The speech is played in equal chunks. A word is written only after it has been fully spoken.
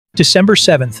December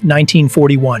 7,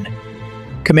 1941.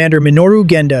 Commander Minoru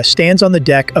Genda stands on the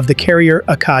deck of the carrier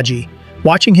Akagi,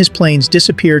 watching his planes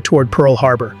disappear toward Pearl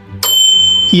Harbor.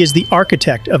 He is the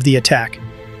architect of the attack,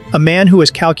 a man who has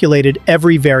calculated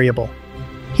every variable.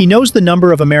 He knows the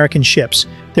number of American ships,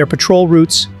 their patrol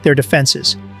routes, their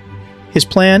defenses. His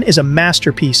plan is a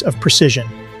masterpiece of precision,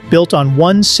 built on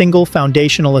one single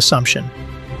foundational assumption: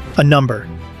 a number.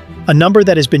 A number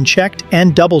that has been checked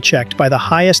and double-checked by the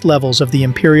highest levels of the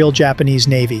Imperial Japanese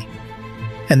Navy.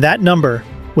 And that number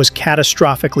was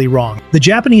catastrophically wrong. The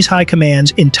Japanese High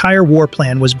Command's entire war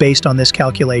plan was based on this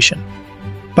calculation.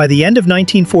 By the end of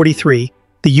 1943,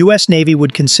 the U.S. Navy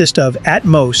would consist of, at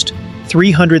most,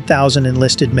 300,000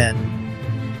 enlisted men.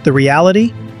 The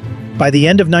reality? By the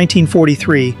end of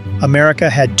 1943,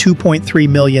 America had 2.3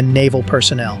 million naval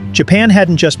personnel. Japan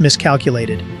hadn't just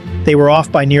miscalculated. They were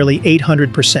off by nearly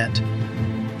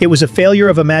 800%. It was a failure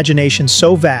of imagination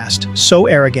so vast, so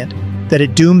arrogant, that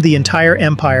it doomed the entire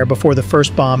empire before the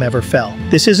first bomb ever fell.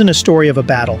 This isn't a story of a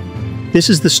battle.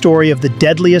 This is the story of the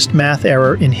deadliest math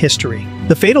error in history.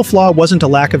 The fatal flaw wasn't a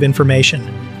lack of information.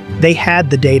 They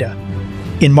had the data.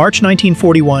 In March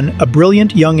 1941, a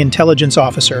brilliant young intelligence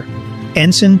officer,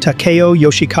 Ensign Takeo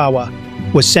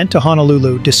Yoshikawa, was sent to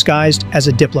Honolulu disguised as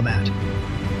a diplomat.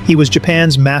 He was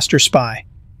Japan's master spy.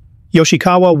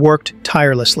 Yoshikawa worked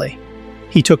tirelessly.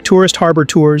 He took tourist harbor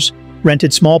tours,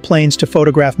 rented small planes to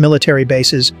photograph military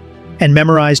bases, and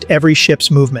memorized every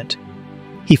ship's movement.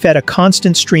 He fed a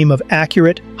constant stream of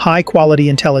accurate, high-quality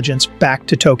intelligence back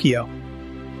to Tokyo.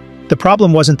 The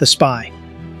problem wasn't the spy.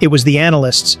 It was the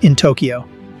analysts in Tokyo.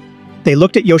 They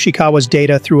looked at Yoshikawa's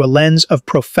data through a lens of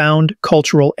profound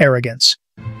cultural arrogance.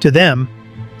 To them,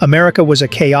 America was a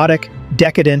chaotic,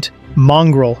 decadent,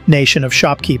 mongrel nation of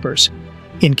shopkeepers,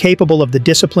 incapable of the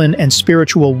discipline and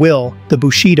spiritual will, the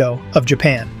Bushido, of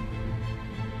Japan.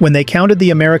 When they counted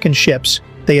the American ships,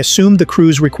 they assumed the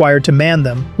crews required to man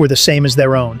them were the same as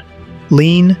their own: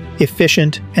 lean,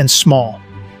 efficient, and small.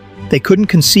 They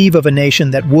couldn't conceive of a nation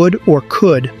that would or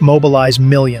could mobilize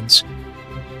millions.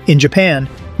 In Japan,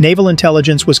 naval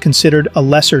intelligence was considered a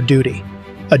lesser duty,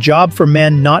 a job for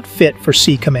men not fit for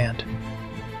sea command.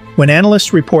 When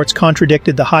analysts' reports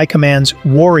contradicted the High Command's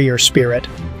warrior spirit,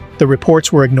 the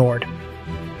reports were ignored.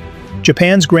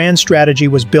 Japan's grand strategy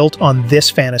was built on this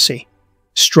fantasy: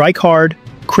 strike hard,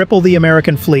 cripple the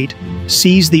American fleet,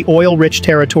 seize the oil-rich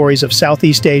territories of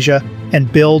Southeast Asia,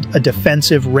 and build a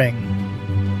defensive ring.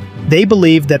 They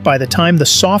believed that by the time the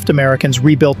soft Americans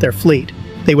rebuilt their fleet,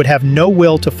 they would have no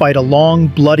will to fight a long,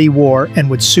 bloody war and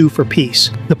would sue for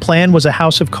peace. The plan was a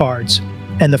house of cards,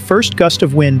 and the first gust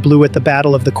of wind blew at the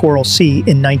Battle of the Coral Sea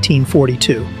in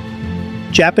 1942.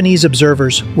 Japanese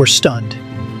observers were stunned.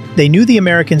 They knew the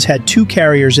Americans had 2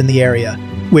 carriers in the area,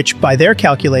 which, by their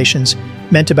calculations,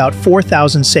 meant about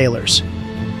 4,000 sailors.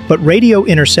 But radio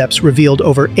intercepts revealed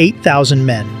over 8,000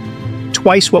 men,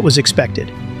 twice what was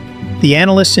expected. The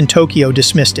analysts in Tokyo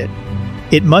dismissed it.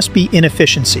 It must be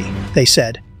inefficiency, they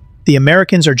said. The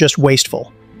Americans are just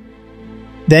wasteful.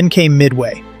 Then came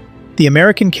Midway. The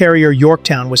American carrier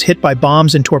Yorktown was hit by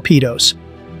bombs and torpedoes.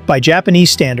 By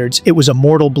Japanese standards, it was a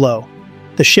mortal blow.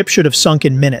 The ship should have sunk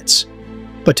in minutes.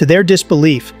 But to their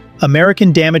disbelief,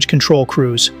 American damage control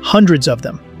crews, hundreds of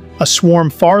them, a swarm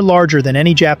far larger than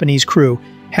any Japanese crew,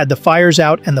 had the fires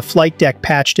out and the flight deck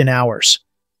patched in hours.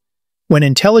 When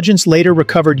intelligence later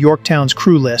recovered Yorktown's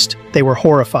crew list, they were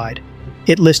horrified.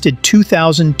 It listed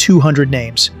 2,200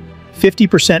 names,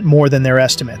 50% more than their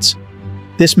estimates.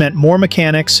 This meant more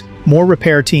mechanics, more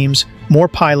repair teams, more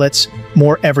pilots,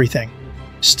 more everything.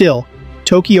 Still,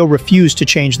 Tokyo refused to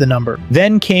change the number.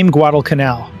 Then came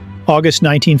Guadalcanal, August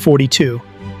 1942.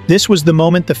 This was the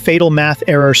moment the fatal math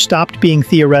error stopped being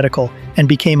theoretical and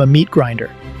became a meat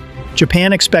grinder.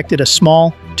 Japan expected a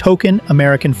small, token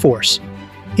American force.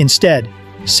 Instead,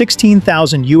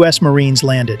 16,000 U.S. Marines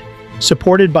landed,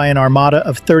 supported by an armada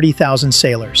of 30,000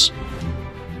 sailors.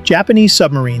 Japanese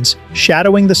submarines,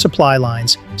 shadowing the supply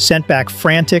lines, sent back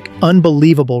frantic,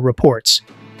 unbelievable reports.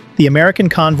 The American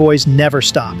convoys never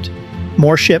stopped.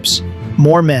 More ships,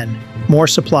 more men, more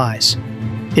supplies.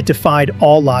 It defied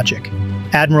all logic.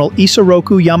 Admiral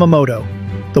Isoroku Yamamoto,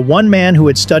 the one man who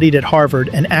had studied at Harvard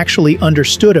and actually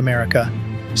understood America,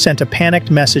 sent a panicked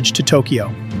message to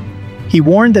Tokyo. He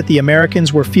warned that the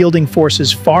Americans were fielding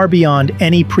forces far beyond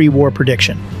any pre-war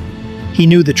prediction. He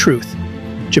knew the truth.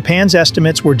 Japan's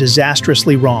estimates were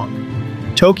disastrously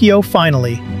wrong. Tokyo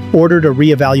finally ordered a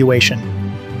re-evaluation.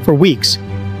 For weeks,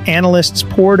 analysts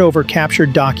pored over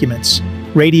captured documents,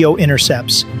 radio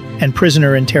intercepts, and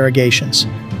prisoner interrogations.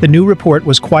 The new report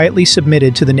was quietly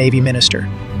submitted to the Navy minister.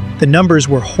 The numbers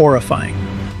were horrifying.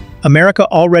 America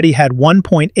already had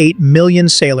 1.8 million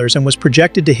sailors and was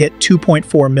projected to hit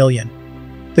 2.4 million.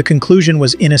 The conclusion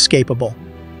was inescapable.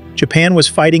 Japan was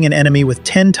fighting an enemy with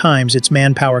 10 times its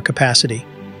manpower capacity.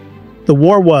 The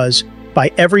war was,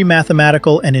 by every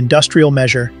mathematical and industrial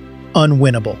measure,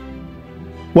 unwinnable.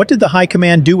 What did the High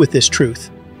Command do with this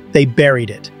truth? They buried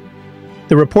it.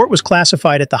 The report was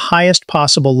classified at the highest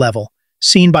possible level,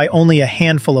 seen by only a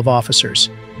handful of officers.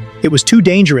 It was too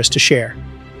dangerous to share.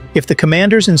 If the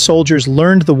commanders and soldiers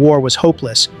learned the war was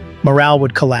hopeless, morale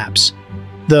would collapse.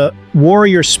 The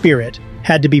warrior spirit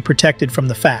had to be protected from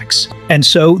the facts. And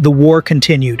so the war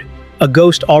continued, a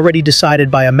ghost already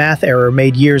decided by a math error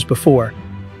made years before.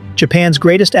 Japan's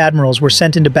greatest admirals were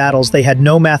sent into battles they had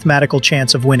no mathematical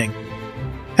chance of winning.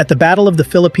 At the Battle of the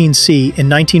Philippine Sea in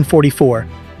 1944,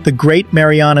 the Great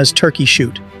Marianas Turkey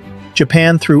Shoot,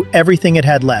 Japan threw everything it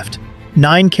had left,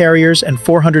 9 carriers and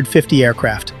 450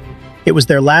 aircraft. It was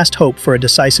their last hope for a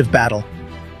decisive battle.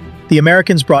 The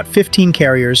Americans brought 15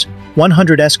 carriers,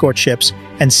 100 escort ships,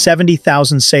 and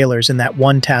 70,000 sailors in that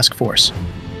one task force.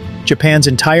 Japan's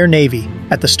entire navy,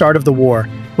 at the start of the war,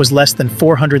 was less than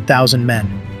 400,000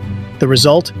 men. The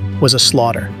result was a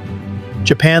slaughter.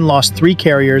 Japan lost 3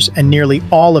 carriers and nearly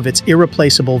all of its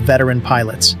irreplaceable veteran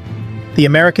pilots. The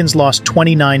Americans lost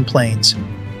 29 planes.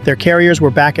 Their carriers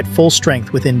were back at full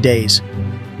strength within days.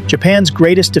 Japan's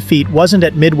greatest defeat wasn't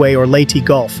at Midway or Leyte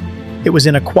Gulf. It was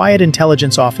in a quiet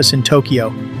intelligence office in Tokyo,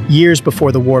 years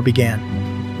before the war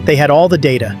began. They had all the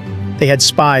data. They had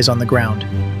spies on the ground.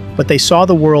 But they saw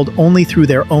the world only through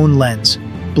their own lens,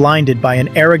 blinded by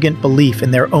an arrogant belief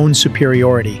in their own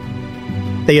superiority.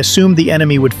 They assumed the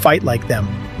enemy would fight like them,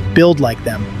 build like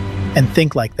them, and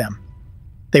think like them.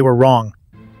 They were wrong.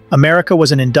 America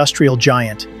was an industrial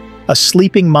giant, a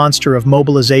sleeping monster of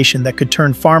mobilization that could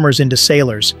turn farmers into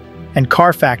sailors and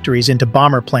car factories into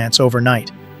bomber plants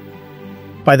overnight.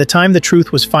 By the time the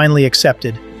truth was finally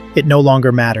accepted, it no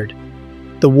longer mattered.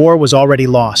 The war was already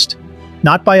lost,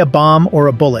 not by a bomb or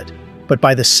a bullet, but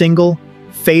by the single,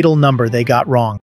 fatal number they got wrong.